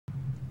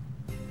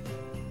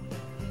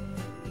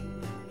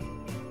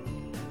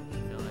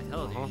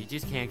told you, you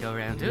just can't go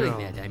around doing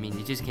that. I mean,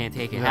 you just can't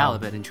take a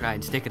halibut and try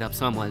and stick it up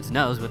someone's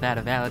nose without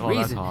a valid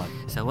reason. That's hot.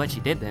 So what she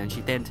did then,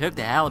 she then took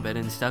the halibut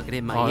and stuck it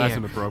in my ear. That's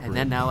inappropriate. And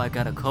then now I've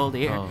got a cold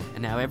ear,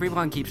 and now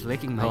everyone keeps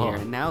licking my ear,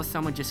 and now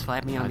someone just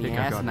slapped me on the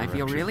ass, and I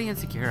feel really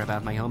insecure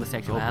about my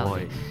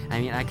homosexuality. I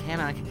mean,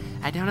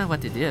 I don't know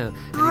what to do.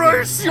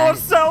 Brace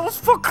yourselves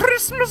for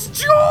Christmas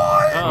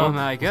joy! Oh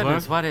my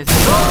goodness, what is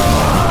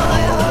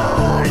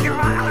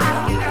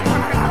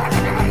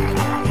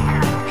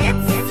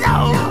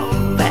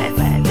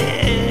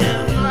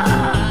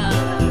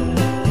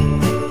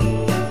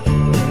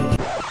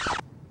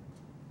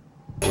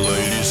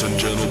Ladies and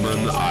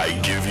gentlemen, I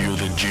give you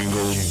the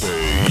jingle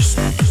bass.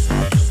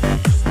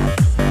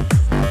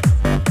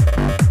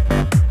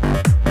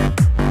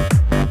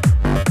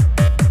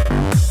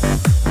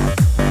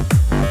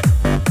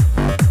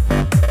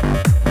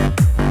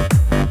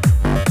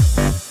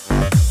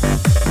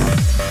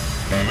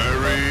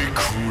 Merry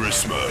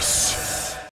Christmas.